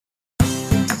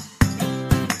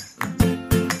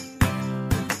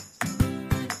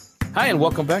Hi, and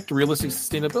welcome back to Realistic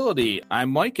Sustainability. I'm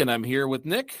Mike, and I'm here with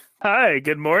Nick. Hi,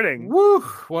 good morning. Woo!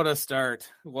 What a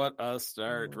start. What a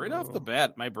start. Right off the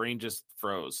bat, my brain just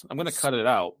froze. I'm going to cut it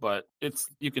out, but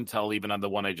you can tell even on the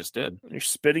one I just did. You're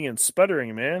spitting and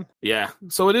sputtering, man. Yeah.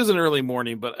 So it is an early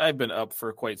morning, but I've been up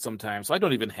for quite some time. So I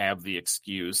don't even have the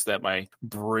excuse that my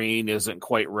brain isn't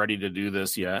quite ready to do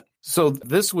this yet. So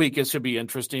this week it should be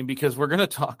interesting because we're going to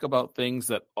talk about things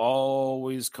that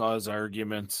always cause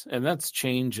arguments, and that's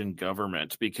change in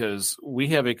government, because we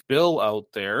have a bill out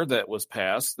there that was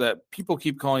passed that people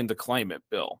keep calling the climate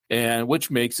bill, and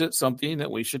which makes it something that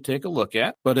we should take a look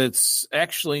at, but it's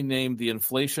actually named the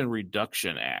Inflation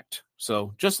Reduction Act.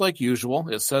 So just like usual,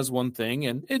 it says one thing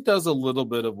and it does a little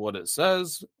bit of what it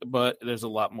says, but there's a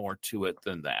lot more to it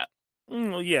than that.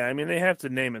 Well, yeah, I mean, they have to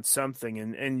name it something,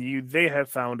 and they have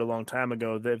found a long time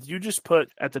ago that if you just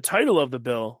put at the title of the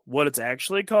bill what it's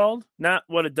actually called, not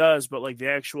what it does, but like the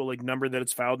actual like number that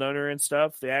it's filed under and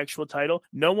stuff, the actual title,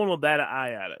 no one will bat an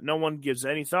eye at it. No one gives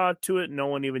any thought to it. No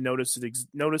one even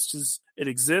notices it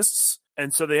exists.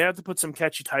 And so they have to put some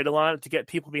catchy title on it to get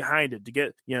people behind it, to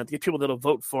get people that'll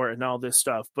vote for it and all this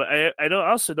stuff. But I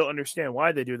don't understand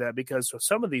why they do that, because with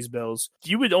some of these bills,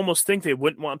 you would almost think they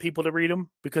wouldn't want people to read them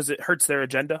because it hurts their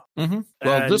agenda. Mm-hmm.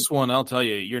 Well, this one, I'll tell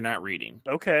you, you're not reading.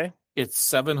 Okay. It's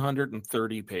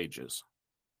 730 pages.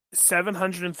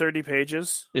 730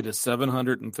 pages? It is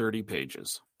 730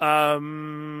 pages.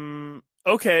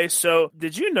 Okay, so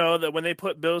did you know that when they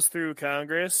put bills through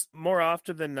Congress, more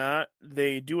often than not,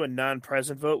 they do a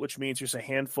non-present vote, which means there's a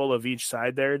handful of each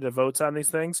side there that votes on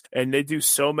these things, and they do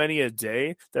so many a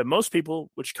day that most people,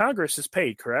 which Congress is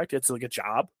paid, correct? It's like a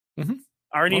job. Mm-hmm.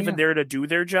 Aren't even there to do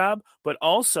their job, but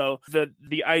also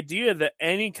the idea that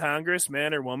any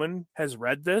congressman or woman has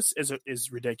read this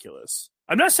is ridiculous.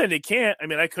 I'm not saying they can't. I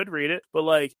mean, I could read it, but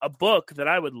like a book that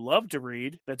I would love to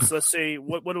read, that's, let's say,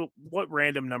 what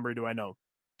random number do I know?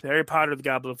 Harry Potter, the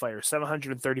Goblet of Fire,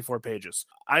 734 pages.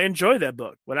 I enjoy that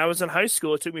book. When I was in high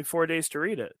school, it took me 4 days to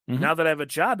read it. Mm-hmm. Now that I have a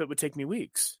job, it would take me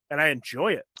weeks, and I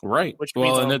enjoy it. Right. Which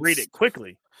means I'll read it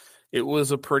quickly. It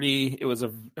was a pretty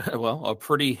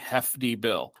hefty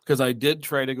bill, because I did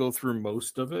try to go through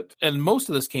most of it. And most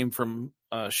of this came from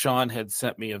Sean had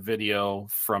sent me a video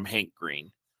from Hank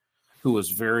Green, who was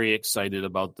very excited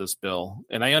about this bill.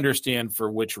 And I understand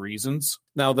for which reasons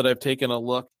now that I've taken a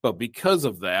look. But because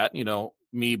of that,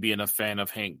 me being a fan of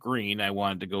Hank Green, I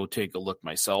wanted to go take a look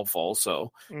myself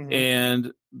also. Mm-hmm.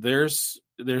 And there's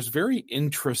very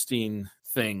interesting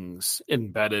things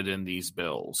embedded in these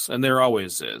bills, and there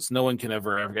always is. No one can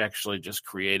ever actually just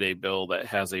create a bill that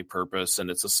has a purpose and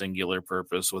it's a singular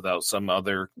purpose without some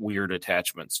other weird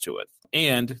attachments to it.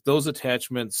 And those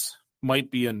attachments might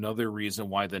be another reason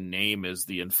why the name is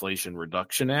the Inflation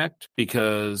Reduction Act,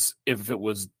 because if it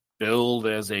was billed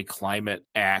as a climate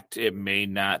act, it may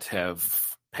not have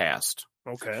passed.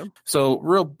 Okay. So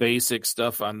real basic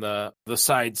stuff on the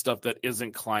side stuff that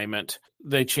isn't climate.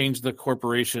 They changed the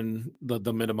corporation,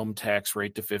 the minimum tax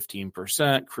rate to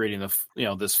 15%, creating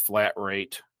this flat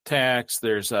rate tax.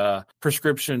 There's a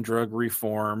prescription drug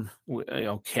reform,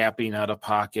 capping out of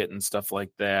pocket and stuff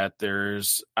like that.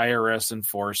 There's IRS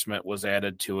enforcement was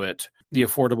added to it. The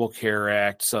Affordable Care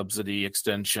Act subsidy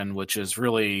extension, which is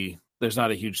really, there's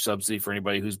not a huge subsidy for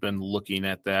anybody who's been looking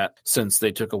at that since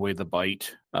they took away the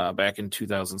BITE back in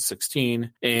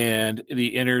 2016, and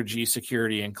the energy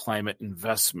security and climate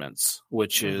investments,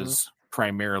 which is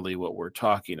primarily what we're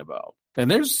talking about.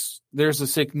 And there's a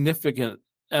significant,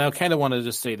 and I kind of want to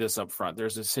just say this up front,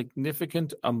 there's a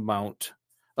significant amount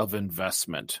of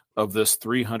investment of this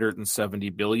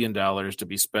 $370 billion to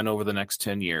be spent over the next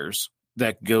 10 years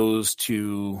that goes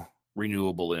to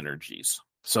renewable energies.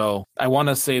 So I want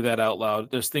to say that out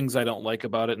loud. There's things I don't like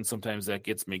about it, and sometimes that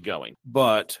gets me going.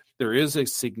 But there is a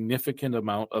significant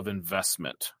amount of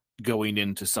investment going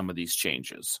into some of these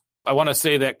changes. I want to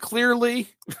say that clearly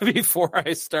before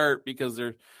I start, because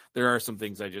there are some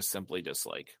things I just simply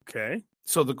dislike. Okay.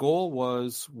 So the goal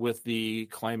was, with the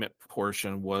climate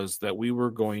portion, was that we were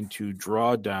going to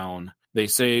draw down, they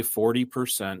say,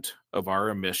 40% of our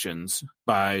emissions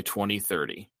by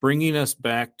 2030, bringing us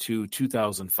back to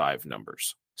 2005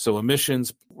 numbers. So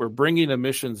we're bringing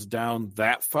emissions down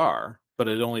that far, but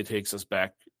it only takes us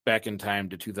back in time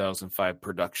to 2005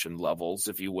 production levels,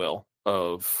 if you will,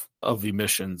 of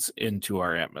emissions into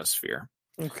our atmosphere.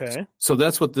 Okay. So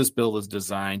that's what this bill is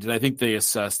designed. And I think they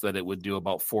assessed that it would do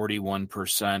about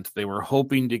 41%. They were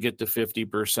hoping to get to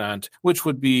 50%, which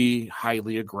would be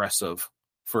highly aggressive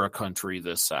for a country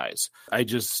this size. I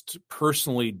just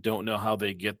personally don't know how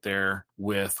they get there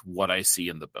with what I see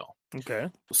in the bill. Okay.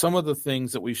 Some of the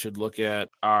things that we should look at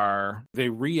are they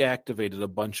reactivated a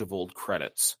bunch of old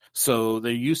credits. So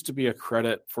there used to be a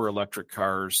credit for electric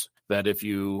cars that if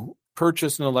you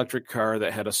purchased an electric car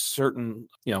that had a certain,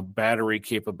 battery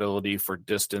capability for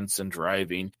distance and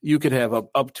driving, you could have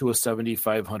up to a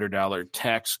 $7,500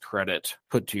 tax credit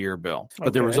put to your bill.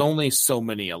 But there was only so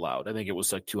many allowed. I think it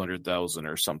was like 200,000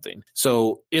 or something.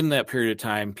 So in that period of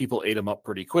time, people ate them up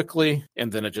pretty quickly,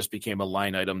 and then it just became a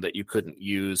line item that you couldn't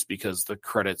use because the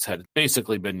credits had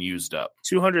basically been used up.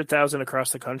 200,000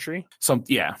 across the country?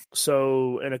 Yeah.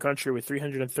 So in a country with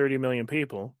 330 million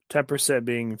people, 10%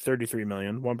 being 33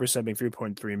 million, 1% being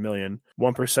 3.3 million,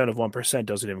 1% of 1%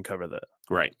 doesn't even cover that.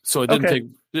 Right. So it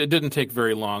didn't take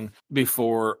very long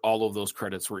before all of those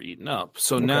credits were eaten up.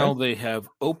 So now they have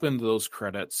opened those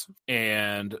credits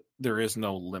and there is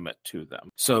no limit to them.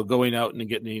 So going out and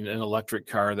getting an electric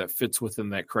car that fits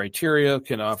within that criteria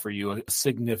can offer you a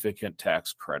significant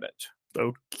tax credit.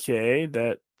 Okay,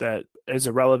 that is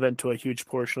irrelevant to a huge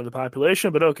portion of the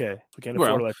population, but okay, we can't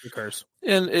afford electric cars.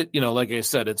 And it, like I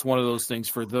said, it's one of those things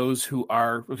for those who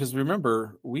are, because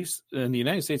remember, we in the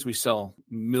United States we sell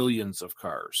millions of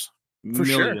cars,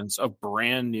 millions of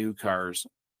brand new cars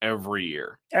every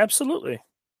year. Absolutely.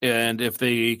 And if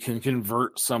they can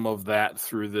convert some of that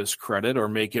through this credit or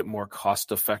make it more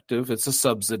cost effective, it's a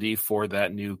subsidy for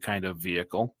that new kind of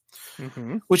vehicle.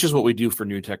 Which is what we do for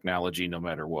new technology, no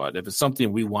matter what. If it's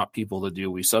something we want people to do,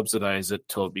 we subsidize it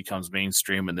till it becomes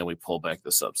mainstream, and then we pull back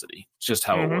the subsidy. It's just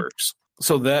how it works.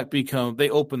 So they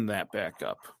open that back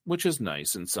up, which is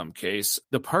nice in some case.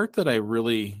 The part that I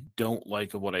really don't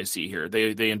like of what I see here,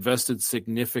 they invested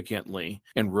significantly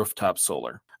in rooftop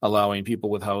solar, allowing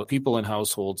people in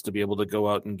households to be able to go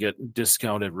out and get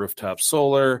discounted rooftop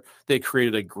solar. They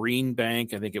created a green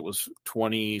bank. I think it was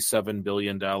 $27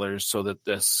 billion so that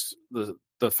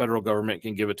the federal government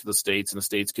can give it to the states and the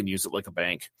states can use it like a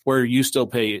bank, where you still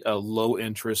pay a low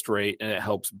interest rate and it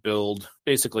helps build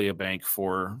basically a bank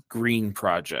for green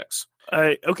projects.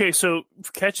 Okay, so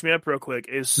catch me up real quick.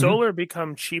 Is solar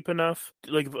become cheap enough,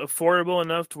 like affordable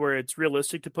enough to where it's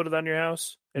realistic to put it on your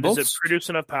house? And does it produce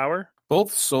enough power?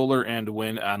 Both solar and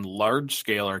wind on large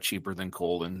scale are cheaper than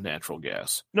coal and natural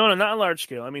gas. No, not on large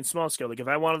scale. I mean small scale. Like if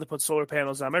I wanted to put solar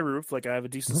panels on my roof, like I have a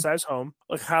decent sized home,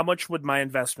 like how much would my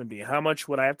investment be? How much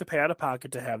would I have to pay out of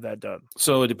pocket to have that done?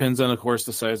 So it depends on, of course,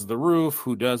 the size of the roof,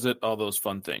 who does it, all those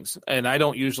fun things. And I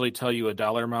don't usually tell you a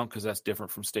dollar amount because that's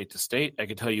different from state to state. I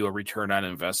can tell you a return on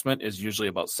investment is usually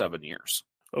about 7 years.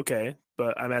 Okay,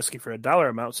 but I'm asking for a dollar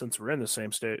amount since we're in the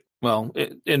same state. Well,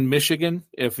 in Michigan,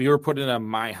 if you were putting it on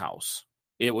my house,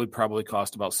 it would probably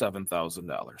cost about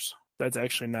 $7,000. That's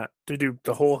actually not to do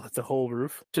the whole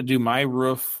roof. To do my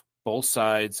roof, both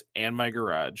sides, and my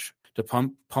garage, to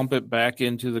pump it back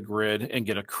into the grid and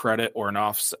get a credit or an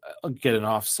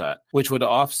offset, which would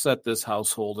offset this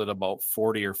household at about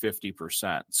 40 or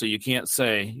 50%. So you can't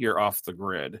say you're off the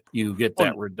grid. You get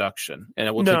that reduction, and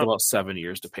it will take about 7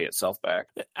 years to pay itself back.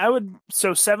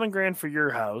 So $7,000 for your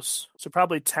house, so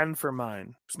probably 10 for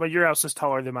mine. So your house is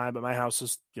taller than mine, but my house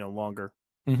is longer.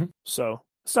 So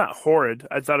it's not horrid.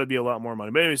 I thought it'd be a lot more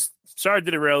money. But anyways, sorry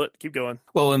to derail it. Keep going.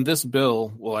 Well, and this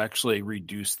bill will actually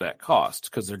reduce that cost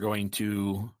because they're going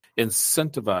to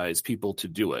incentivize people to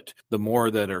do it. The more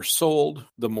that are sold,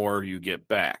 the more you get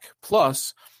back.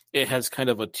 Plus, it has kind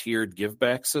of a tiered give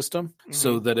back system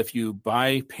so that if you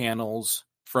buy panels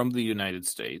from the United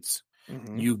States,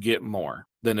 you get more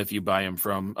than if you buy them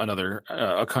from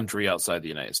a country outside the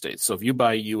United States. So if you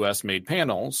buy U.S. made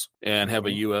panels and have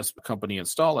a U.S. company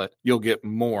install it, you'll get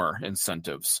more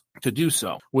incentives to do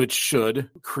so, which should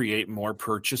create more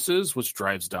purchases, which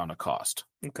drives down a cost.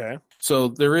 Okay. So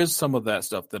there is some of that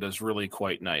stuff that is really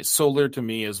quite nice. Solar to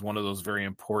me is one of those very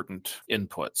important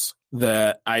inputs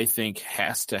that I think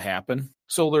has to happen.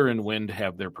 Solar and wind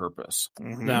have their purpose.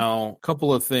 Now, a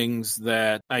couple of things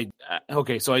that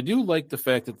so I do like the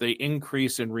fact that they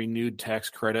increase and renewed tax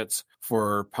credits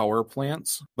for power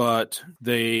plants, but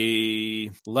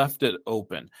they left it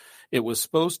open. It was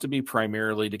supposed to be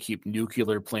primarily to keep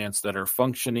nuclear plants that are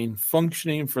functioning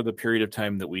for the period of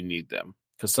time that we need them,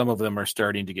 because some of them are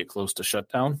starting to get close to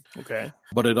shutdown. Okay.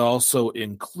 But it also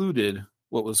included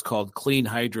what was called clean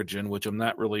hydrogen, which I'm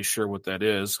not really sure what that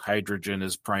is. Hydrogen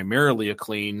is primarily a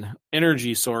clean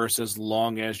energy source as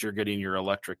long as you're getting your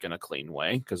electric in a clean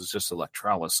way, because it's just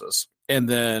electrolysis. And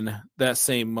then that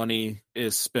same money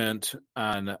is spent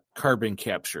on carbon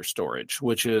capture storage,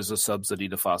 which is a subsidy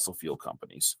to fossil fuel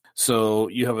companies. So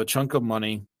you have a chunk of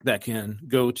money that can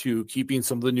go to keeping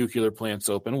some of the nuclear plants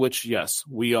open, which, yes,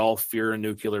 we all fear a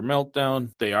nuclear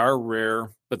meltdown. They are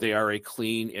rare, but they are a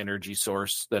clean energy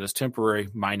source that is temporary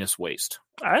minus waste.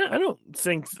 I don't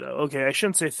think, okay, I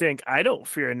shouldn't say think. I don't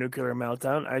fear a nuclear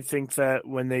meltdown. I think that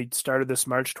when they started this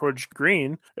march towards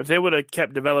green, if they would have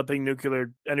kept developing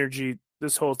nuclear energy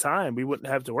this whole time, we wouldn't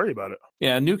have to worry about it.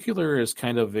 Yeah, nuclear is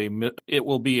kind of it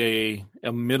will be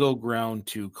a middle ground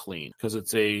to clean because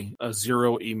it's a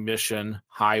zero emission,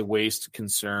 high waste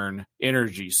concern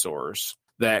energy source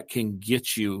that can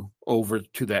get you over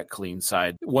to that clean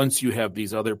side. Once you have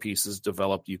these other pieces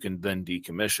developed, you can then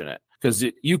decommission it. Because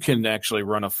you can actually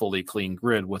run a fully clean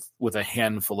grid with a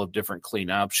handful of different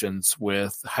clean options,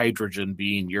 with hydrogen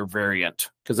being your variant.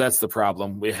 Because that's the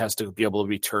problem. It has to be able to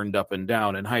be turned up and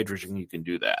down, and hydrogen, you can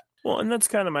do that. Well, and that's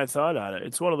kind of my thought on it.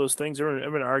 It's one of those things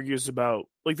everyone argues about.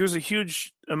 Like, there's a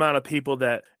huge amount of people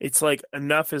that it's like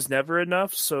enough is never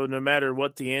enough. So no matter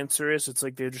what the answer is, it's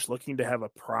like they're just looking to have a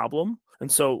problem.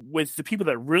 And so with the people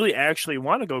that really actually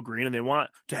want to go green and they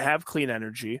want to have clean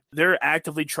energy, they're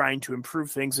actively trying to improve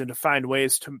things and to find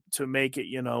ways to make it,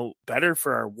 better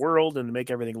for our world and to make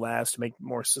everything last, to make it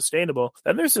more sustainable.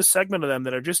 Then there's a segment of them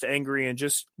that are just angry and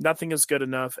just nothing is good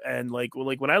enough. And like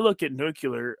when I look at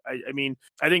nuclear, I mean,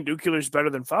 I think nuclear is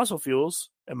better than fossil fuels,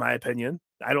 in my opinion.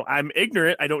 I'm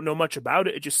ignorant. I don't know much about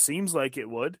it. It just seems like it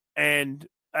would. And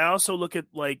I also look at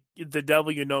like the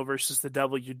devil you know versus the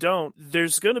devil you don't.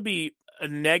 There's going to be a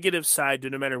negative side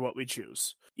to no matter what we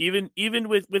choose. Even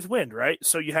with wind, right?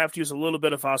 So you have to use a little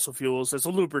bit of fossil fuels as a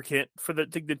lubricant for the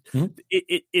thing that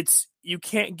it's you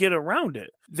can't get around it.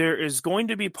 There is going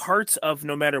to be parts of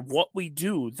no matter what we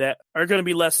do that are going to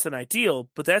be less than ideal,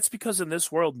 but that's because in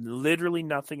this world, literally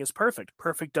nothing is perfect.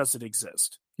 Perfect doesn't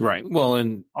exist. Right. Well,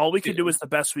 and all we can do is the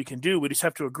best we can do. We just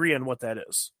have to agree on what that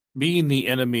is. Being the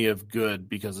enemy of good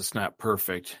because it's not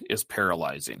perfect is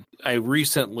paralyzing. I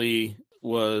recently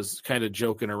was kind of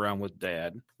joking around with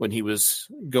Dad when he was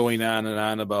going on and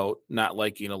on about not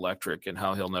liking electric and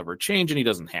how he'll never change, and he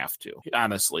doesn't have to.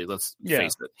 Honestly, let's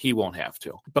face it, he won't have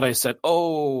to. But I said,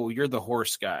 oh, you're the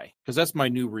horse guy, because that's my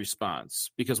new response.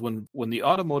 Because when the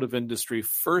automotive industry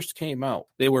first came out,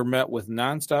 they were met with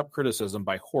nonstop criticism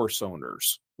by horse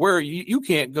owners. Where you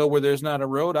can't go where there's not a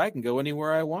road, I can go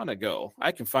anywhere I want to go.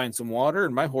 I can find some water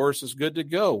and my horse is good to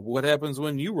go. What happens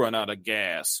when you run out of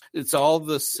gas? It's all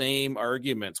the same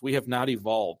arguments. We have not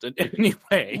evolved in any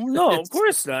way. No, of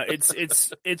course not.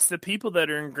 It's the people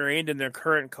that are ingrained in their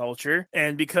current culture.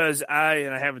 And because I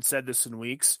haven't said this in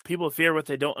weeks, people fear what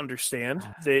they don't understand.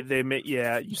 They may,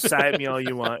 you sigh at me all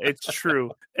you want. It's true.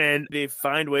 And they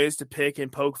find ways to pick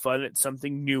and poke fun at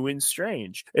something new and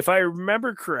strange. If I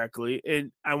remember correctly,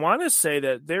 and I want to say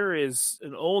that there is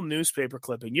an old newspaper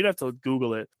clipping, you'd have to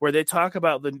Google it, where they talk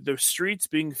about the streets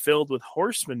being filled with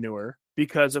horse manure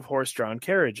because of horse-drawn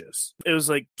carriages. It was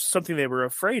like something they were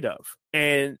afraid of.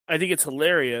 And I think it's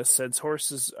hilarious since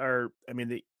horses are,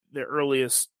 the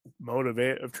earliest mode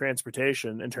of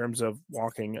transportation in terms of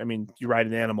walking. I mean, you ride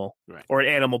an animal, right, or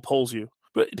an animal pulls you.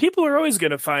 But people are always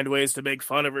going to find ways to make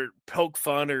fun of or poke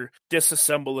fun or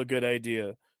disassemble a good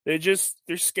idea.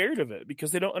 They're scared of it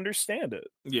because they don't understand it.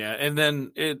 Yeah, and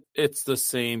then it's the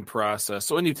same process.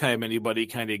 So anytime anybody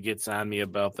kind of gets on me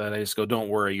about that, I just go, don't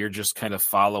worry, you're just kind of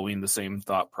following the same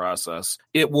thought process.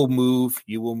 It will move,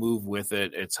 you will move with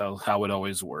it. It's how it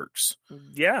always works.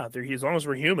 Yeah, as long as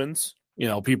we're humans.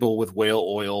 People with whale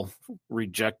oil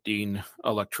rejecting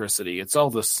electricity, it's all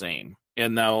the same.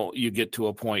 And now you get to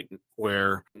a point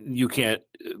where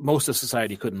most of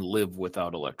society couldn't live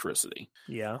without electricity.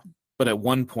 Yeah. But at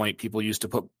one point, people used to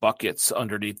put buckets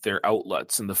underneath their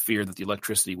outlets in the fear that the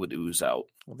electricity would ooze out.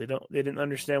 Well, they didn't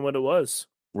understand what it was.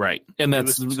 Right. And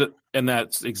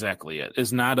that's exactly it,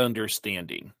 is not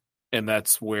understanding. And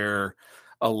that's where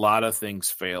a lot of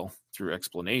things fail through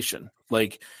explanation.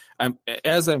 Like,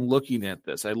 as I'm looking at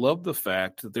this, I love the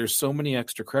fact that there's so many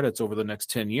extra credits over the next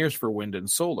 10 years for wind and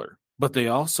solar. But they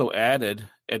also added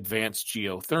advanced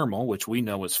geothermal, which we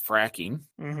know is fracking.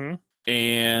 Mm-hmm.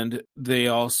 And they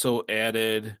also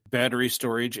added battery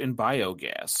storage and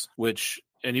biogas, which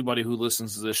anybody who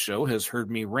listens to this show has heard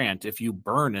me rant. If you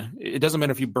burn, it doesn't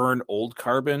matter if you burn old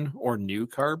carbon or new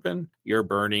carbon, you're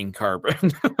burning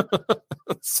carbon.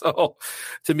 So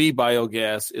to me,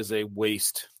 biogas is a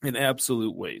waste, an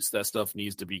absolute waste. That stuff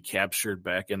needs to be captured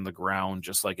back in the ground,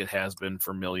 just like it has been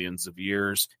for millions of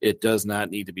years. It does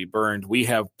not need to be burned. We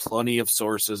have plenty of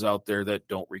sources out there that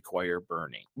don't require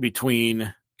burning.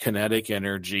 Between kinetic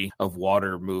energy of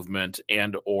water movement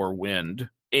and or wind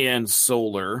and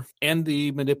solar and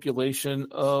the manipulation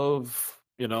of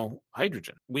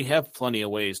hydrogen. We have plenty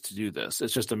of ways to do this.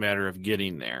 It's just a matter of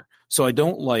getting there. So I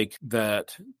don't like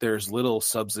that there's little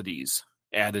subsidies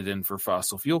added in for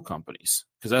fossil fuel companies,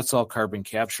 because that's all carbon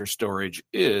capture storage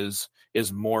is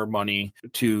more money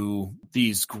to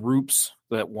these groups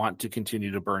that want to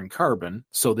continue to burn carbon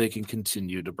so they can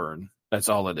continue to burn. That's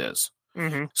all it is.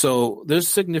 Mm-hmm. So there's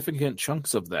significant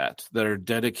chunks of that are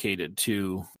dedicated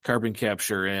to carbon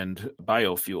capture and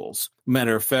biofuels.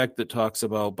 Matter of fact, that talks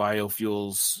about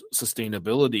biofuels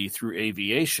sustainability through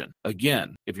aviation.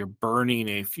 Again, if you're burning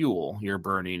a fuel, you're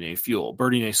burning a fuel.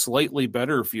 Burning a slightly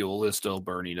better fuel is still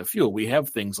burning a fuel. We have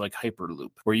things like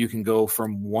Hyperloop, where you can go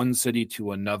from one city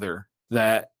to another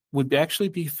that would actually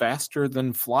be faster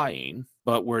than flying,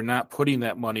 but we're not putting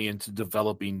that money into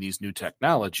developing these new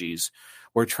technologies.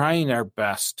 We're trying our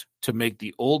best to make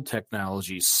the old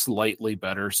technologies slightly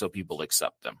better so people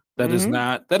accept them. That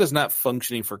is not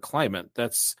functioning for climate.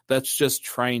 That's just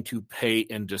trying to pay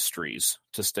industries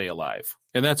to stay alive.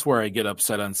 And that's where I get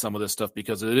upset on some of this stuff,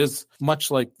 because it is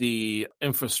much like the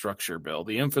infrastructure bill.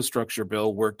 The infrastructure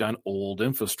bill worked on old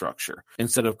infrastructure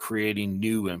instead of creating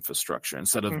new infrastructure.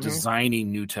 Instead of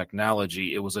designing new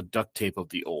technology, it was a duct tape of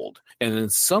the old. And in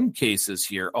some cases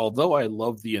here, although I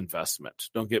love the investment,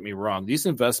 don't get me wrong, these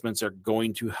investments are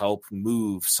going to help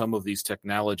move some of these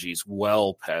technologies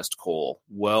well past coal,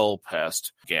 well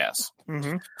past gas.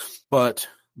 But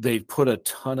they put a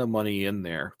ton of money in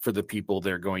there for the people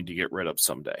they're going to get rid of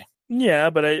someday. Yeah,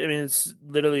 but I mean,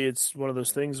 it's one of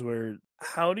those things where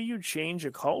how do you change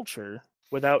a culture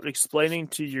without explaining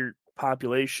to your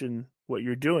population what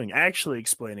you're doing, actually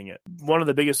explaining it? One of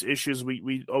the biggest issues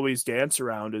we always dance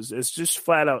around is just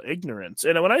flat out ignorance.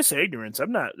 And when I say ignorance,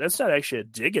 that's not actually a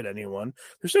dig at anyone.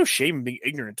 There's no shame in being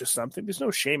ignorant to something. There's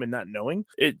no shame in not knowing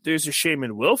it. There's a shame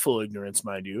in willful ignorance,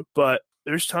 mind you, but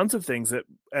there's tons of things that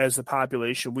as a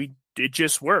population, it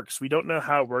just works. We don't know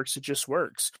how it works. It just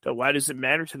works. So why does it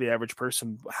matter to the average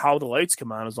person how the lights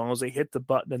come on as long as they hit the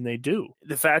button and they do?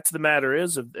 The fact of the matter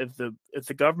is, if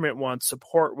the government wants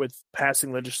support with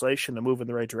passing legislation to move in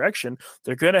the right direction,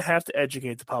 they're going to have to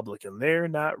educate the public, and they're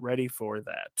not ready for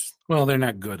that. Well, they're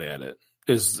not good at it.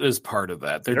 Is part of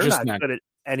that. They're just not good at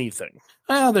anything.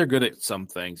 Well, they're good at some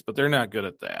things, but they're not good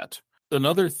at that.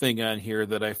 Another thing on here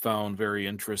that I found very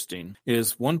interesting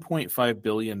is $1.5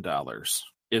 billion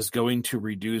is going to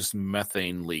reduce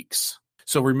methane leaks.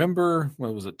 So remember,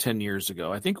 what was it, 10 years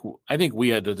ago? I think we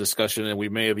had a discussion, and we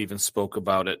may have even spoke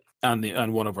about it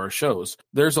on one of our shows.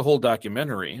 There's a whole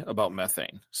documentary about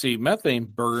methane. See, methane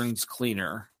burns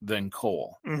cleaner than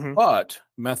coal, but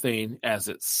methane as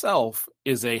itself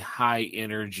is a high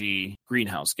energy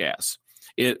greenhouse gas.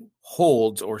 It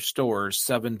holds or stores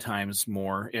 7 times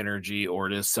more energy, or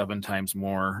it is 7 times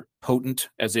more potent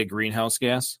as a greenhouse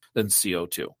gas than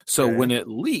CO2. So when it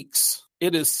leaks,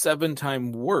 it is 7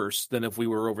 times worse than if we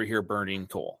were over here burning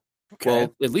coal.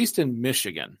 Well, at least in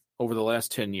Michigan, over the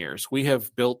last 10 years, we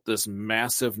have built this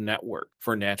massive network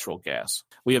for natural gas.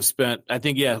 We have spent, I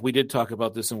think, we did talk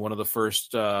about this in one of the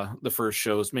first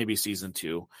shows, maybe season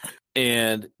 2.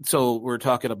 And so we're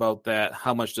talking about that.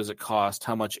 How much does it cost?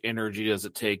 How much energy does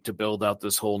it take to build out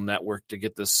this whole network to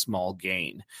get this small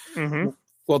gain?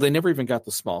 Well, they never even got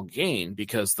the small gain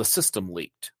because the system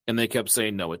leaked. And they kept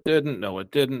saying, no, it didn't. No,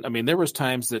 it didn't. I mean, there was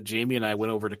times that Jamie and I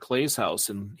went over to Clay's house,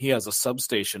 and he has a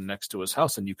substation next to his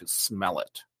house, and you could smell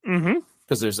it.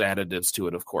 Because there's additives to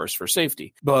it, of course, for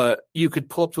safety. But you could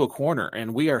pull up to a corner,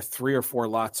 and we are 3 or 4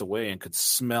 lots away and could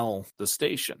smell the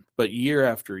station. But year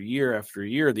after year after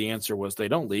year, the answer was they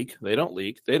don't leak, they don't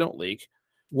leak, they don't leak.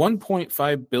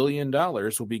 $1.5 billion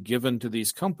will be given to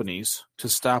these companies to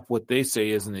stop what they say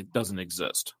it doesn't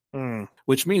exist.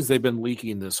 Which means they've been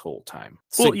leaking this whole time.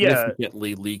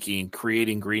 Significantly leaking,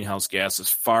 creating greenhouse gases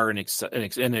far in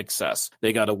excess.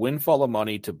 They got a windfall of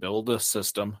money to build a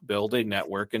system, build a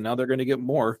network, and now they're going to get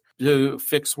more to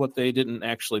fix what they didn't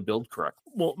actually build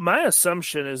correctly. Well, my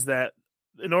assumption is that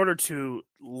in order to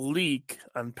leak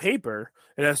on paper,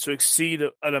 it has to exceed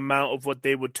an amount of what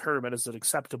they would term it as an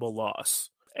acceptable loss.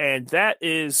 And that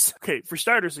is, okay, for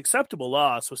starters, acceptable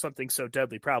loss with something so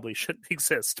deadly probably shouldn't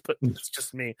exist, but it's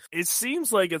just me. It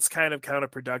seems like it's kind of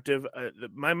counterproductive.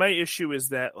 My issue is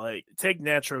that, like, take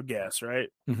natural gas, right?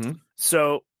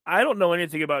 So I don't know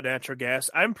anything about natural gas.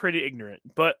 I'm pretty ignorant,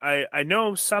 but I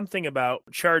know something about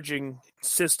charging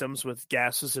systems with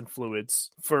gases and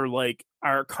fluids for, like,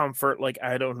 our comfort, like,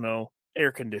 I don't know,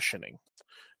 air conditioning.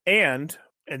 And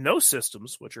in those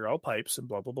systems, which are all pipes and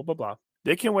blah, blah, blah, blah, blah,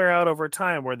 they can wear out over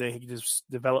time where they just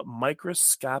develop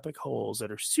microscopic holes that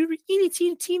are super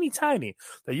teeny tiny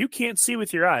that you can't see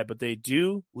with your eye, but they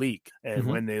do leak. And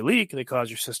when they leak, they cause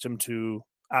your system to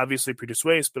obviously produce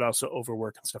waste, but also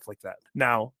overwork and stuff like that.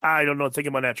 Now, I don't know anything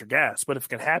about natural gas, but if it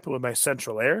can happen with my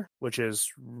central air, which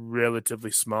is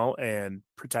relatively small and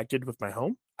protected with my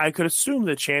home, I could assume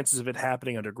the chances of it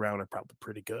happening underground are probably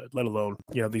pretty good, let alone,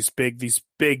 these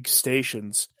big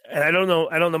stations. And I don't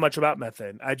know much about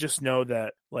methane. I just know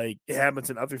that like it happens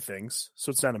in other things,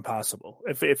 so it's not impossible.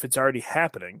 If it's already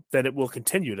happening, then it will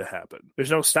continue to happen.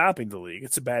 There's no stopping the league.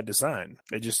 It's a bad design.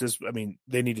 It just is. I mean,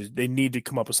 they need to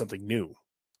come up with something new.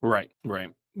 Right.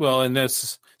 Well, and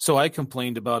so I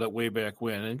complained about it way back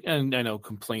when, and I know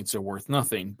complaints are worth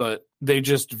nothing, but they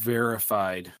just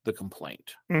verified the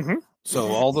complaint. Mm-hmm. So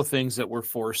all the things that were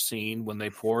foreseen when they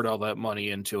poured all that money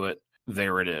into it,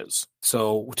 there it is.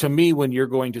 So to me, when you're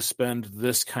going to spend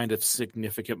this kind of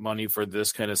significant money for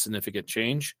this kind of significant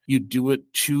change, you do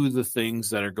it to the things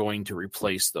that are going to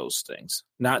replace those things,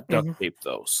 not duct tape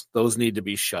those. Those need to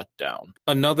be shut down.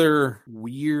 Another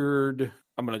weird,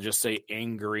 I'm going to just say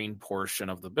angering portion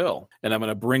of the bill. And I'm going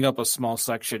to bring up a small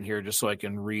section here just so I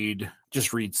can read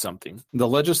something. The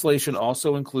legislation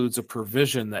also includes a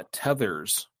provision that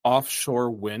tethers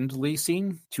offshore wind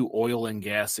leasing to oil and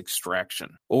gas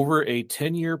extraction. Over a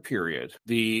 10-year period,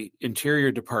 the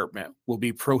Interior Department will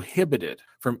be prohibited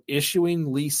from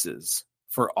issuing leases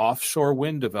for offshore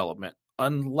wind development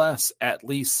unless at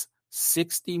least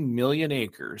 60 million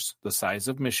acres, the size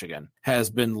of Michigan, has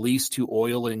been leased to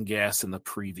oil and gas in the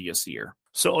previous year.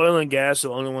 So oil and gas are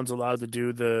the only ones allowed to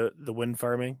do the wind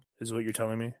farming, is what you're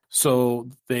telling me? So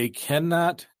they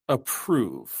cannot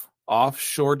approve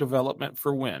offshore development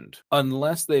for wind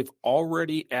unless they've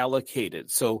already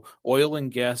allocated. So oil and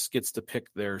gas gets to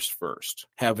pick theirs first,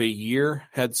 have a year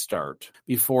head start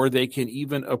before they can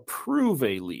even approve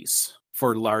a lease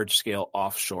for large-scale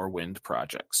offshore wind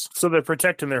projects. So they're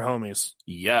protecting their homies.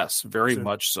 Yes, very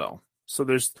much so. So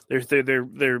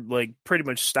they're like pretty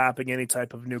much stopping any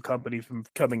type of new company from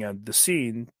coming on the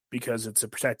scene because it's a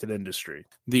protected industry.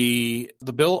 The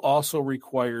bill also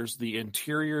requires the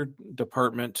Interior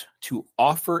Department to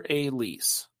offer a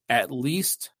lease at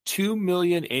least 2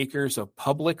 million acres of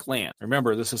public land.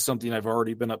 Remember, this is something I've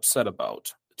already been upset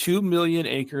about. 2 million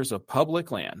acres of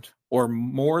public land, or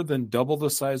more than double the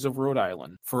size of Rhode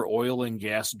Island, for oil and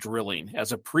gas drilling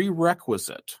as a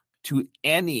prerequisite to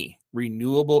any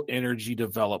renewable energy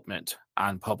development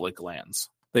on public lands.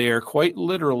 They are quite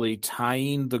literally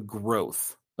tying the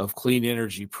growth of clean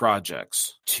energy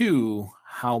projects to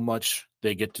how much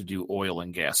they get to do oil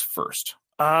and gas first.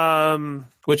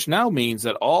 Which now means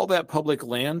that all that public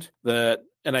land that,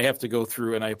 and I have to go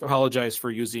through, and I apologize for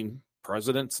using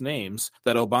presidents' names,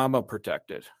 that Obama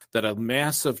protected, that a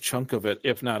massive chunk of it,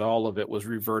 if not all of it, was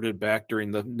reverted back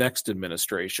during the next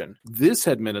administration. This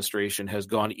administration has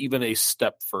gone even a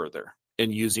step further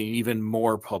in using even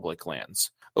more public lands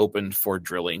open for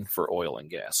drilling for oil and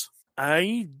gas.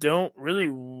 I don't really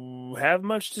have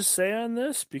much to say on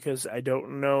this because I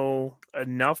don't know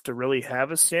enough to really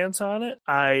have a stance on it.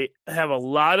 I have a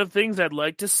lot of things I'd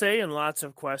like to say and lots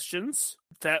of questions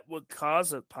that would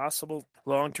cause a possible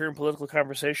long-term political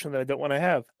conversation that I don't want to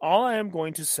have. All I am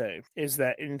going to say is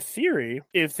that in theory,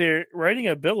 if they're writing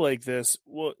a bill like this,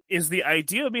 well, is the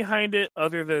idea behind it,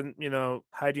 other than,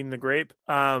 hiding the grape,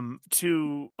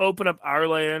 to open up our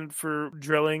land for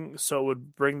drilling so it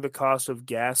would bring the cost of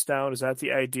gas down? Is that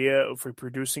the idea? If we're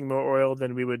producing more oil,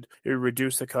 then it would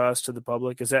reduce the cost to the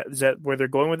public? Is that where they're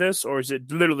going with this? Or is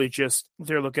it literally just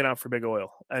they're looking out for big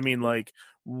oil? I mean, like,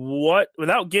 what,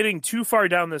 without getting too far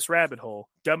down this rabbit hole,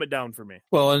 dumb it down for me.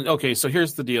 Well, and okay, so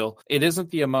here's the deal. It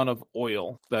isn't the amount of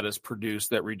oil that is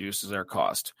produced that reduces our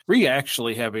cost. We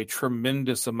actually have a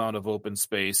tremendous amount of open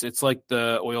space. It's like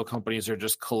the oil companies are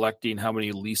just collecting how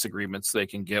many lease agreements they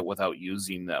can get without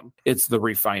using them. It's the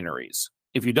refineries.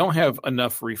 If you don't have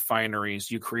enough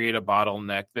refineries, you create a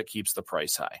bottleneck that keeps the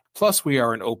price high. Plus, we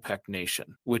are an OPEC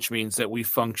nation, which means that we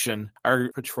function,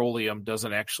 our petroleum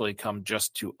doesn't actually come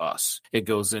just to us. It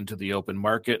goes into the open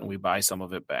market and we buy some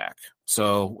of it back.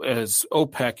 So as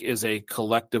OPEC is a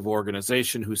collective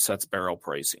organization who sets barrel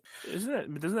pricing.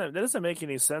 That doesn't make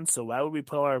any sense. So why would we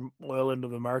pull our oil into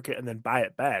the market and then buy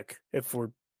it back if we're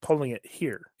pulling it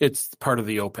here? It's part of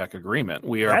the OPEC agreement.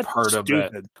 We are part of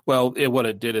it. Well, what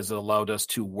it did is it allowed us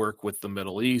to work with the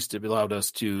Middle East. It allowed us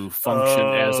to function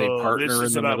as a partner in the Middle East. This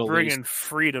is about bringing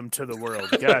freedom to the world.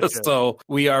 Gotcha. So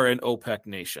we are an OPEC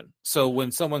nation. So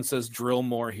when someone says drill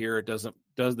more here,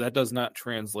 that does not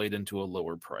translate into a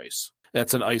lower price.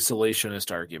 That's an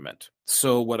isolationist argument.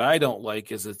 So what I don't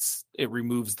like is it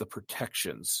removes the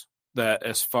protections that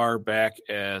as far back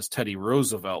as Teddy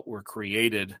Roosevelt were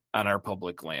created on our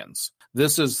public lands.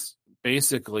 This is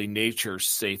basically nature's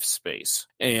safe space,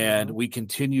 and we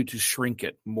continue to shrink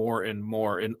it more and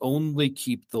more and only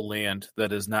keep the land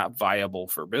that is not viable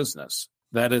for business.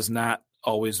 That is not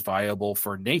always viable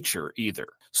for nature either.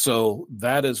 So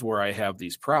that is where I have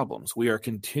these problems. We are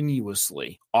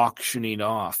continuously auctioning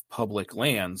off public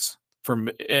lands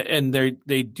and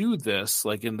they do this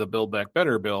like in the Build Back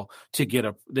Better bill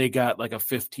to they got like a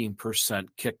 15%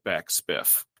 kickback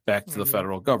spiff back to the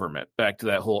federal government, back to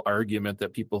that whole argument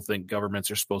that people think governments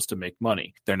are supposed to make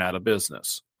money. They're not a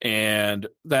business. And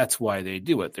that's why they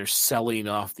do it. They're selling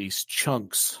off these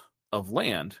chunks of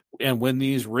land. And when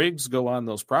these rigs go on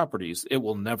those properties, it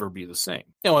will never be the same.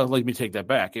 Let me take that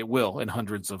back. It will in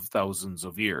hundreds of thousands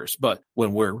of years, but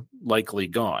when we're likely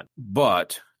gone.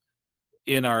 But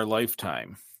in our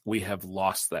lifetime, we have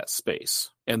lost that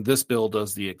space. And this bill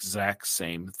does the exact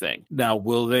same thing. Now,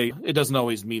 it doesn't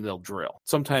always mean they'll drill.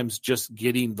 Sometimes just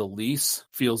getting the lease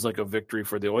feels like a victory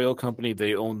for the oil company.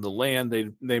 They own the land.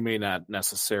 They may not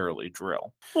necessarily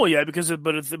drill. Well, yeah,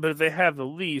 but if they have the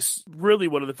lease, really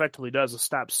what it effectively does is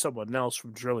stop someone else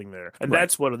from drilling there. And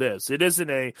that's what it is. It isn't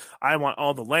I want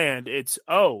all the land. It's,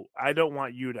 I don't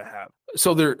want you to have.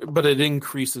 But it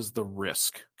increases the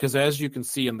risk because as you can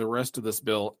see in the rest of this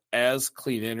bill, as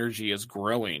clean energy is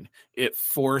growing, it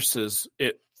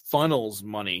funnels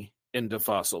money into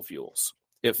fossil fuels.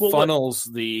 It funnels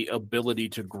the ability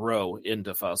to grow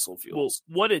into fossil fuels.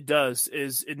 Well, what it does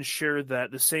is ensure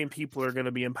that the same people are going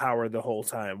to be in power the whole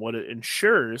time. What it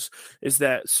ensures is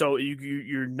that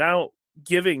you're now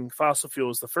giving fossil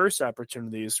fuels the first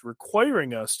opportunities,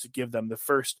 requiring us to give them the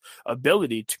first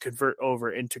ability to convert over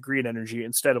into green energy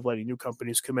instead of letting new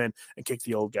companies come in and kick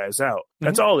the old guys out.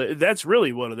 That's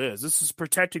really what it is. This is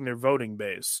protecting their voting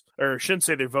base, or I shouldn't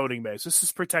say their voting base. This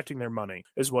is protecting their money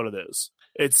is what it is.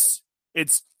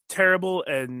 It's terrible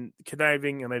and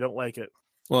conniving, and I don't like it.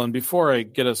 Well, and before I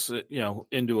get us,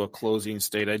 into a closing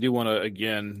state, I do want to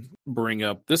again bring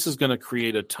up this is going to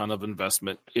create a ton of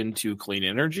investment into clean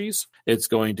energies. It's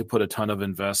going to put a ton of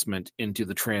investment into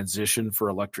the transition for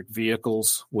electric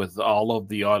vehicles, with all of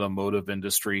the automotive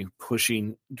industry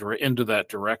pushing into that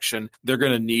direction. They're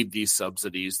going to need these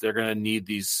subsidies. They're going to need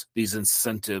these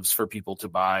incentives for people to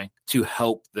buy to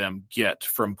help them get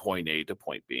from point A to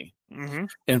point B. Mm-hmm.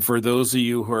 And for those of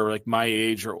you who are like my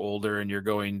age or older and you're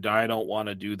going, I don't want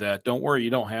to do that, don't worry, you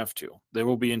don't have to. There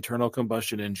will be internal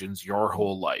combustion engines your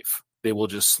whole life. They will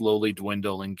just slowly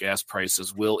dwindle and gas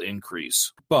prices will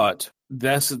increase. But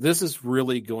this is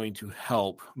really going to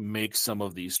help make some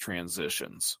of these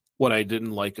transitions. What I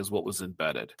didn't like is what was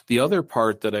embedded. The other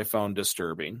part that I found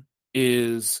disturbing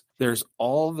is there's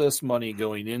all this money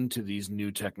going into these new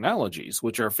technologies,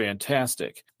 which are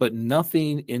fantastic, but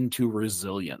nothing into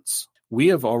resilience. We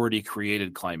have already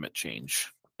created climate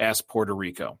change. Ask Puerto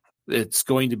Rico. It's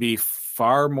going to be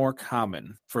far more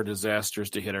common for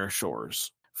disasters to hit our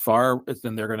shores.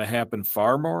 Then they're going to happen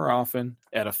far more often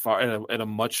at a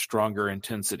much stronger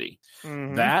intensity.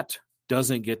 Mm-hmm. That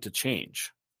doesn't get to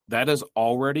change. That is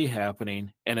already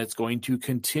happening, and it's going to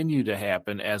continue to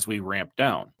happen as we ramp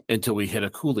down until we hit a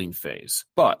cooling phase.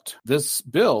 But this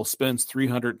bill spends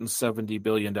 $370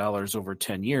 billion over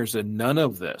 10 years, and none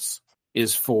of this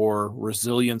is for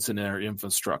resilience in our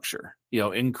infrastructure,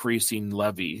 increasing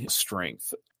levee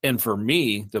strength. And for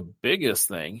me, the biggest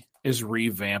thing is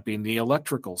revamping the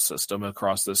electrical system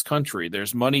across this country.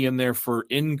 There's money in there for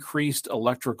increased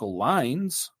electrical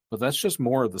lines, but that's just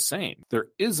more of the same. There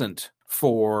isn't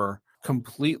for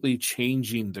completely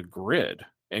changing the grid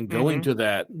and going to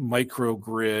that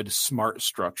microgrid smart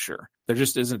structure. There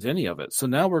just isn't any of it. So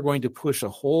now we're going to push a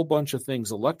whole bunch of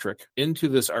things electric into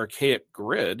this archaic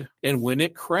grid. And when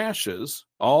it crashes,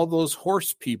 all those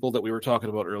horse people that we were talking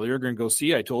about earlier are going to go,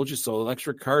 see, I told you so.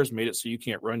 Electric cars made it so you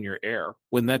can't run your air,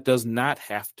 when that does not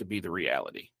have to be the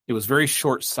reality. It was very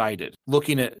short-sighted,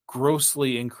 looking at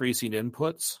grossly increasing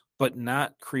inputs, but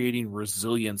not creating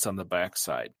resilience on the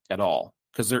backside at all,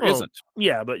 because there isn't.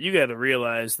 Yeah, but you got to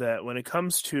realize that when it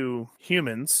comes to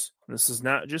humans, this is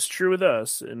not just true with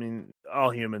us. I mean, all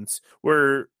humans.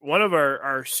 One of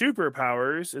our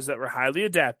superpowers is that we're highly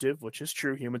adaptive, which is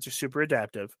true. Humans are super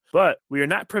adaptive, but we are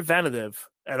not preventative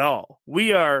at all.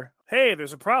 We are, hey,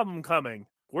 there's a problem coming.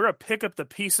 We're going to pick up the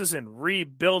pieces and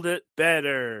rebuild it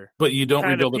better. But you don't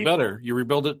rebuild it better. You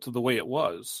rebuild it to the way it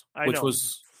was, which know.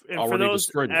 was and already for those,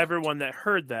 destroyed. Everyone that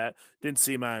heard that didn't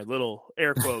see my little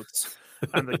air quotes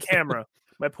on the camera.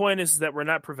 My point is that we're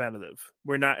not preventative.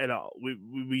 We're not at all.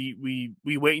 We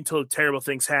wait until terrible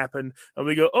things happen and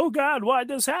we go, oh God, why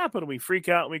does this happen? And we freak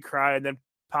out and we cry, and then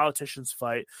politicians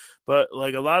fight. But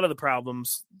like a lot of the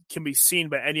problems can be seen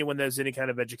by anyone that has any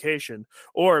kind of education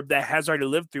or that has already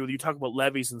lived through. You talk about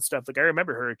levees and stuff. Like I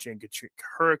remember Hurricane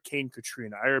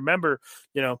Katrina. I remember,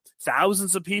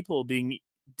 thousands of people being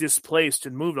displaced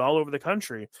and moved all over the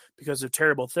country because of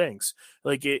terrible things.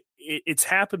 Like it's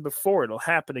happened before. It'll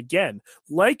happen again.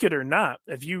 Like it or not,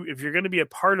 if you're going to be a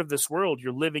part of this world,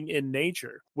 you're living in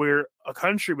nature. We're a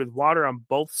country with water on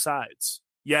both sides.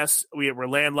 Yes, we're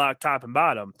landlocked top and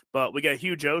bottom, but we got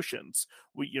huge oceans.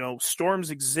 Storms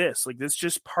exist. Like, that's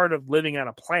just part of living on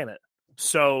a planet.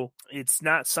 So it's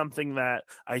not something that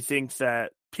I think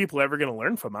that people are ever going to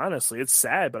learn from, honestly. It's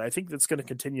sad, but I think that's going to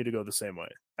continue to go the same way.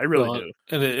 I really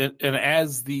do. And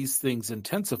as these things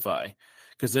intensify,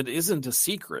 because it isn't a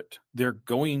secret, they're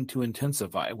going to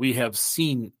intensify. We have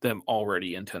seen them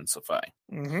already intensify.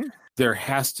 Mm-hmm. There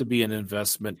has to be an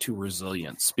investment to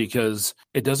resilience, because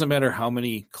it doesn't matter how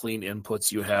many clean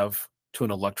inputs you have to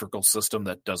an electrical system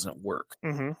that doesn't work,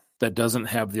 mm-hmm. that doesn't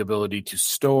have the ability to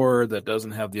store, that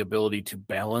doesn't have the ability to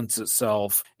balance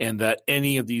itself, and that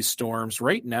any of these storms,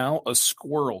 right now, a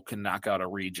squirrel can knock out a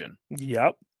region.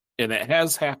 Yep. And it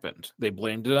has happened. They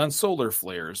blamed it on solar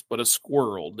flares, but a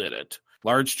squirrel did it.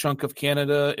 Large chunk of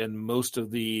Canada and most of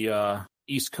the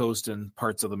East Coast and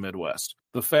parts of the Midwest.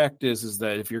 The fact is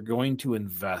that if you're going to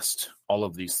invest all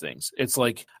of these things, it's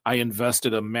like I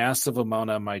invested a massive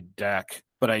amount on my deck,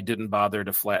 but I didn't bother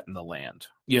to flatten the land,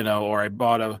 or I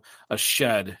bought a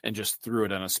shed and just threw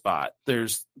it on a spot.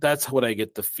 That's what I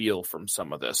get the feel from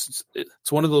some of this.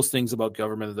 It's one of those things about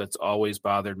government that's always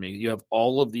bothered me. You have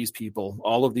all of these people,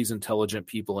 all of these intelligent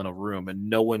people in a room, and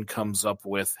no one comes up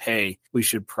with, hey, we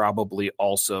should probably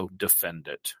also defend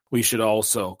it. We should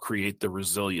also create the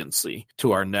resiliency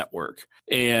to our network.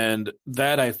 And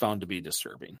that I found to be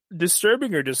disturbing.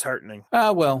 Disturbing or disheartening?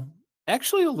 Well,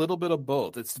 actually a little bit of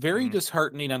both. It's very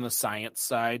disheartening on the science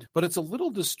side, but it's a little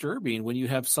disturbing when you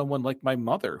have someone like my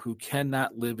mother who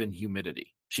cannot live in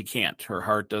humidity. She can't. Her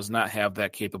heart does not have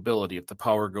that capability. If the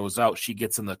power goes out, she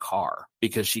gets in the car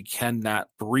because she cannot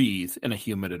breathe in a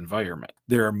humid environment.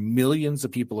 There are millions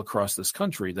of people across this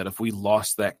country that if we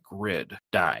lost that grid,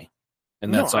 die.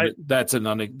 And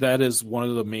that is one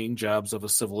of the main jobs of a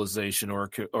civilization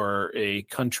or a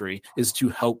country, is to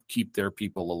help keep their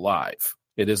people alive.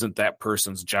 It isn't that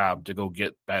person's job to go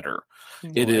get better.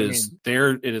 It is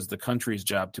the country's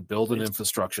job to build an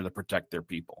infrastructure to protect their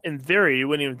people. In theory, you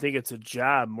wouldn't even think it's a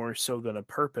job more so than a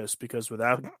purpose, because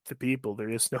without the people, there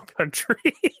is no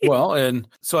country. Well, and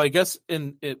so I guess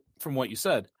from what you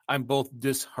said, I'm both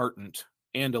disheartened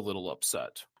and a little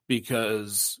upset,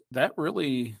 because that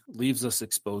really leaves us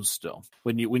exposed still.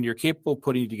 When you're capable of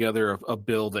putting together a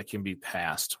bill that can be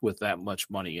passed with that much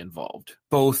money involved,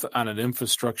 both on an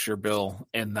infrastructure bill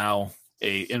and now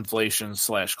a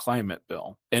inflation/climate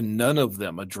bill, and none of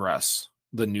them address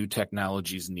the new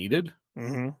technologies needed,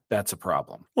 that's a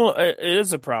problem. Well, it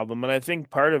is a problem, and I think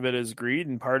part of it is greed,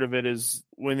 and part of it is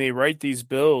when they write these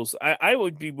bills, I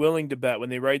would be willing to bet when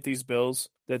they write these bills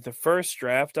that the first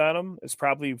draft on them is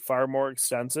probably far more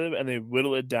extensive, and they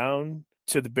whittle it down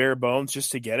to the bare bones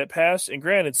just to get it passed. And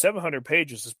granted, 700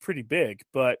 pages is pretty big,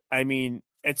 but I mean,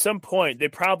 at some point, they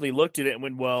probably looked at it and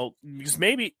went, well, because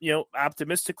maybe,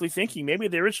 optimistically thinking, maybe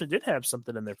they originally did have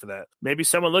something in there for that. Maybe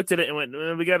someone looked at it and went,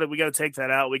 we got to take that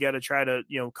out. We got to try to,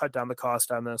 cut down the cost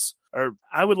on this. Or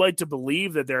I would like to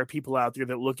believe that there are people out there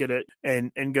that look at it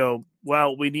and go,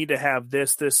 well, we need to have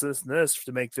this, this, this, and this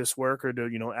to make this work, or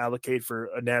to, allocate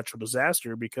for a natural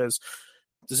disaster, because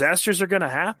disasters are going to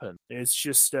happen. It's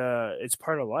just, it's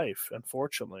part of life,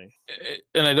 unfortunately.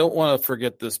 And I don't want to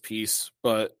forget this piece,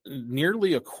 but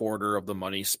nearly a quarter of the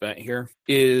money spent here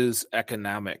is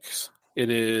economics.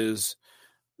 It is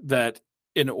that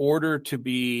in order to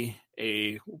be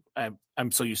I'm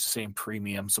so used to saying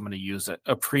premium, so I'm going to use it,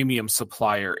 a premium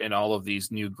supplier in all of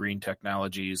these new green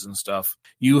technologies and stuff,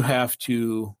 you have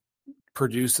to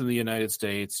produce in the United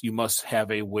States. You must have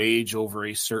a wage over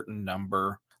a certain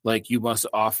number. Like, you must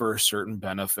offer certain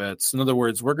benefits. In other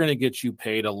words, we're going to get you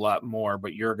paid a lot more,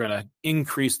 but you're going to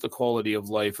increase the quality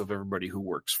of life of everybody who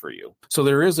works for you. So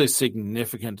there is a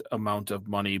significant amount of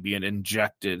money being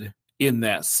injected in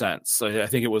that sense. I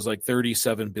think it was like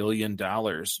 $37 billion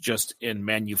just in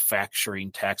manufacturing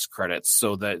tax credits,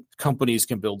 so that companies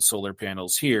can build solar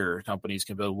panels here, companies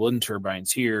can build wind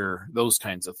turbines here, those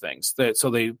kinds of things.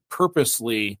 So they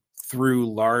purposely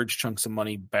threw large chunks of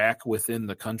money back within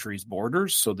the country's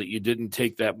borders so that you didn't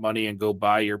take that money and go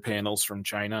buy your panels from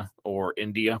China or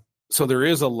India. So there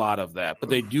is a lot of that, but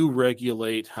they do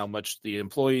regulate how much the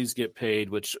employees get paid,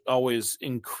 which always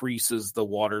increases the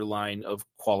waterline of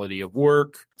quality of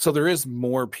work. So there is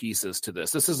more pieces to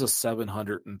this. This is a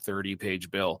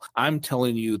 730-page bill. I'm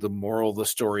telling you the moral of the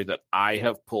story that I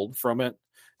have pulled from it.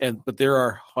 But there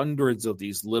are hundreds of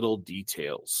these little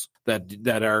details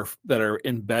that are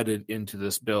embedded into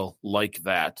this bill like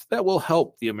that will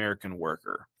help the American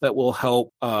worker, that will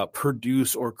help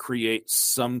produce or create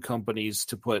some companies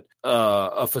to put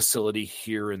a facility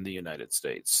here in the United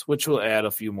States, which will add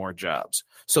a few more jobs.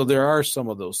 So there are some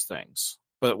of those things.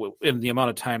 But in the amount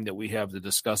of time that we have to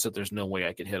discuss it, there's no way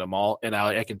I can hit them all. And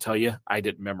I can tell you, I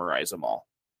didn't memorize them all.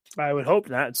 I would hope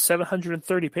not. It's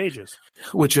 730 pages.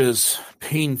 Which is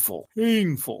painful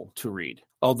to read.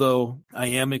 Although I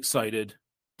am excited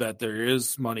that there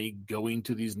is money going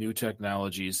to these new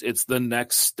technologies. It's the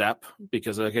next step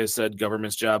because, like I said,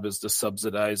 government's job is to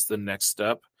subsidize the next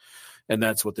step. And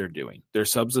that's what they're doing. They're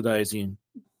subsidizing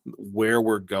where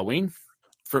we're going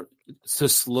to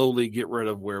slowly get rid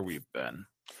of where we've been.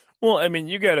 Well, I mean,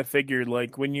 you got to figure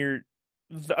like when you're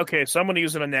okay. So I'm going to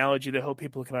use an analogy that I hope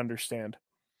people can understand.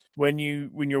 When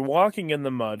you're walking in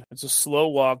the mud, it's a slow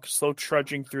walk, slow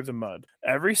trudging through the mud.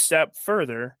 Every step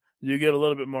further, you get a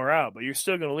little bit more out, but you're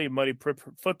still going to leave muddy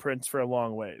footprints for a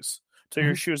long ways till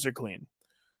your shoes are clean.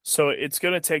 So it's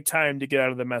going to take time to get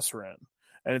out of the mess we're in,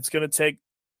 and it's going to take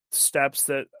steps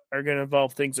that are going to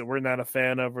involve things that we're not a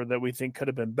fan of or that we think could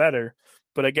have been better.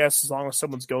 But I guess as long as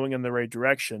someone's going in the right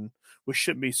direction, we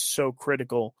shouldn't be so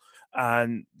critical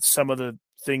on some of the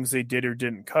things they did or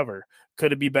didn't cover.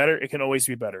 Could it be better? It can always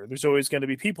be better. There's always going to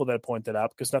be people that point that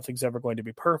out because nothing's ever going to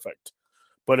be perfect.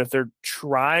 But if they're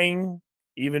trying,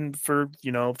 even for,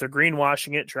 if they're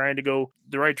greenwashing it, trying to go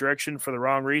the right direction for the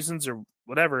wrong reasons or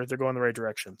whatever, they're going the right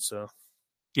direction. So,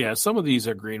 yeah, some of these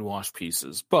are greenwash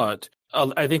pieces, but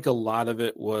I think a lot of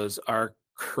it was our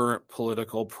current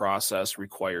political process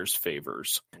requires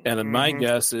favors. And my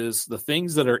guess is the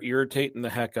things that are irritating the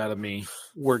heck out of me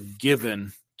were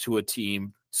given to a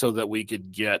team so that we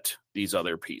could get these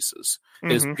other pieces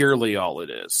is purely all it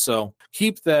is. So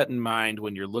keep that in mind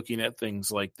when you're looking at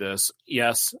things like this.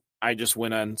 Yes, I just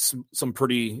went on some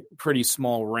pretty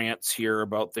small rants here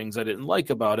about things I didn't like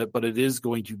about it, but it is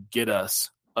going to get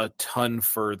us a ton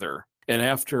further. And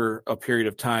after a period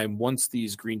of time, once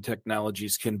these green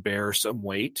technologies can bear some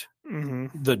weight,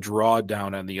 the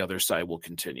drawdown on the other side will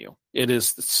continue. It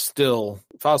is still,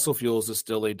 fossil fuels is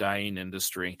still a dying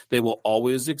industry. They will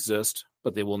always exist,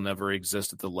 but they will never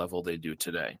exist at the level they do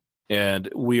today. And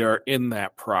we are in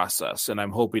that process. And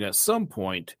I'm hoping at some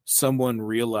point someone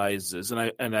realizes,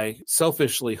 and I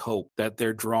selfishly hope that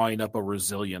they're drawing up a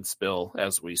resilience bill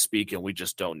as we speak, and we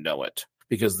just don't know it,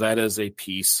 because that is a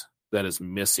piece that is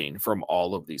missing from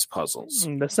all of these puzzles.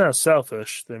 That's not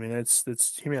selfish. I mean,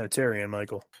 it's humanitarian,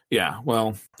 Michael. Yeah,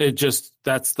 well, that's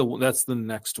the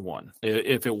next one.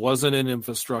 If it wasn't in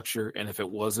infrastructure and if it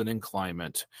wasn't in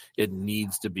climate, it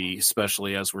needs to be,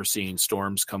 especially as we're seeing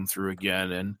storms come through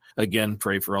again. And again,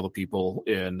 pray for all the people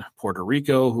in Puerto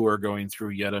Rico who are going through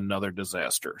yet another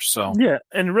disaster. So yeah,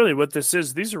 and really what this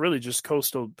is, these are really just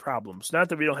coastal problems. Not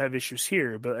that we don't have issues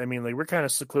here, but I mean, like, we're kind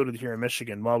of secluded here in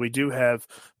Michigan. While we do have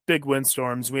big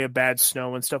windstorms, we have bad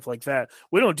snow and stuff like that,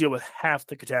 we don't deal with half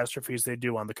the catastrophes they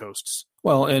do on the coasts.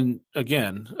 Well, and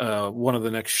again, one of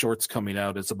the next shorts coming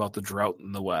out is about the drought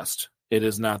in the West. It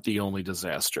is not the only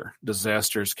disaster.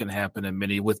 Disasters can happen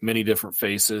with many different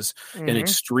faces. An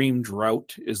extreme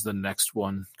drought is the next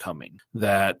one coming,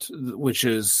 which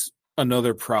is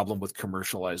another problem with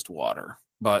commercialized water.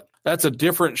 But that's a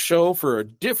different show for a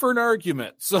different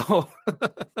argument. So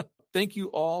thank you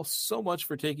all so much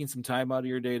for taking some time out of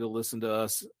your day to listen to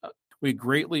us. We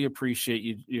greatly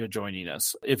appreciate you joining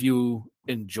us. If you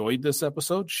enjoyed this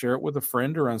episode, share it with a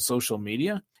friend or on social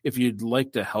media. If you'd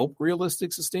like to help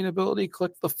Realistic Sustainability,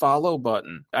 click the follow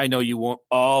button. I know you won't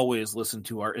always listen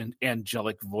to our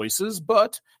angelic voices,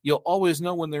 but you'll always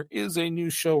know when there is a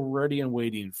new show ready and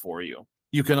waiting for you.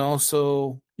 You can always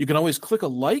click a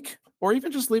like or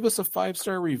even just leave us a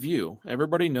 5-star review.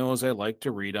 Everybody knows I like to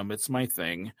read them. It's my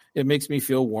thing. It makes me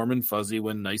feel warm and fuzzy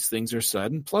when nice things are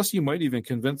said. And plus, you might even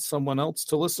convince someone else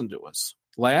to listen to us.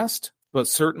 Last, but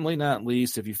certainly not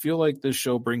least, if you feel like this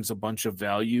show brings a bunch of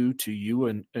value to you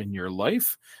and your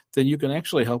life, then you can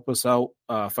actually help us out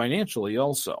financially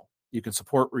also. You can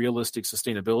support Realistic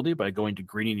Sustainability by going to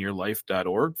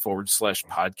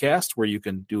greeningyourlife.org/podcast, where you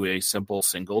can do a simple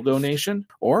single donation,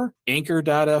 or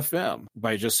anchor.fm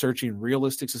by just searching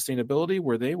Realistic Sustainability,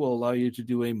 where they will allow you to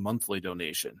do a monthly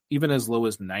donation, even as low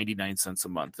as 99 cents a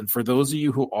month. And for those of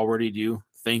you who already do,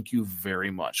 thank you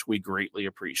very much. We greatly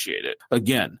appreciate it.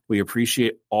 Again, we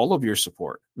appreciate all of your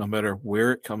support, no matter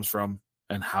where it comes from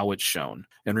and how it's shown.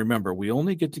 And remember, we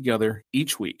only get together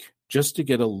each week just to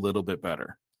get a little bit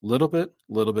better. Little bit,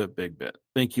 big bit.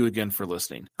 Thank you again for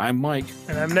listening. I'm Mike.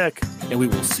 And I'm Nick. And we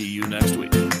will see you next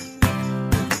week.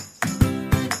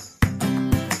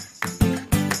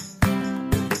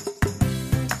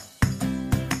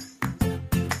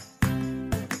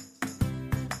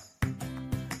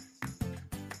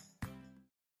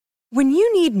 When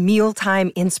you need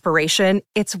mealtime inspiration,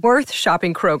 it's worth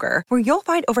shopping Kroger, where you'll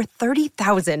find over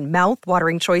 30,000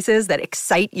 mouth-watering choices that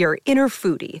excite your inner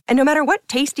foodie. And no matter what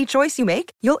tasty choice you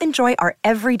make, you'll enjoy our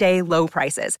everyday low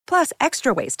prices, plus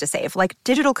extra ways to save, like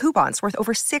digital coupons worth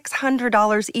over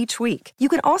 $600 each week. You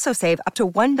can also save up to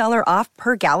 $1 off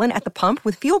per gallon at the pump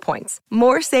with fuel points.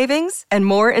 More savings and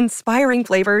more inspiring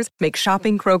flavors make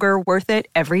shopping Kroger worth it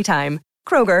every time.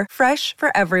 Kroger, fresh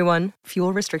for everyone.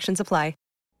 Fuel restrictions apply.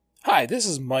 Hi, this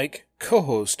is Mike,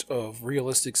 co-host of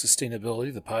Realistic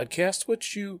Sustainability, the podcast,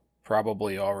 which you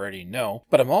probably already know,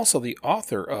 but I'm also the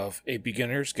author of A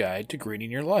Beginner's Guide to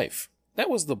Greening Your Life. That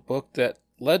was the book that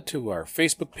led to our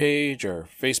Facebook page, our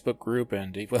Facebook group,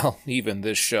 and, well, even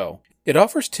this show. It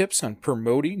offers tips on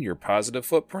promoting your positive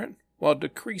footprint while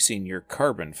decreasing your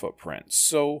carbon footprint.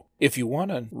 So, if you want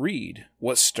to read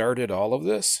what started all of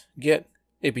this, get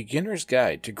A Beginner's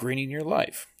Guide to Greening Your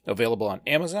Life, available on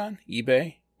Amazon,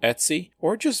 eBay, Etsy,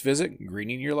 or just visit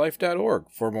greeningyourlife.org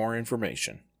for more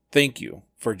information. Thank you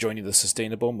for joining the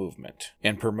sustainable movement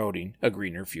and promoting a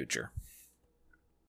greener future.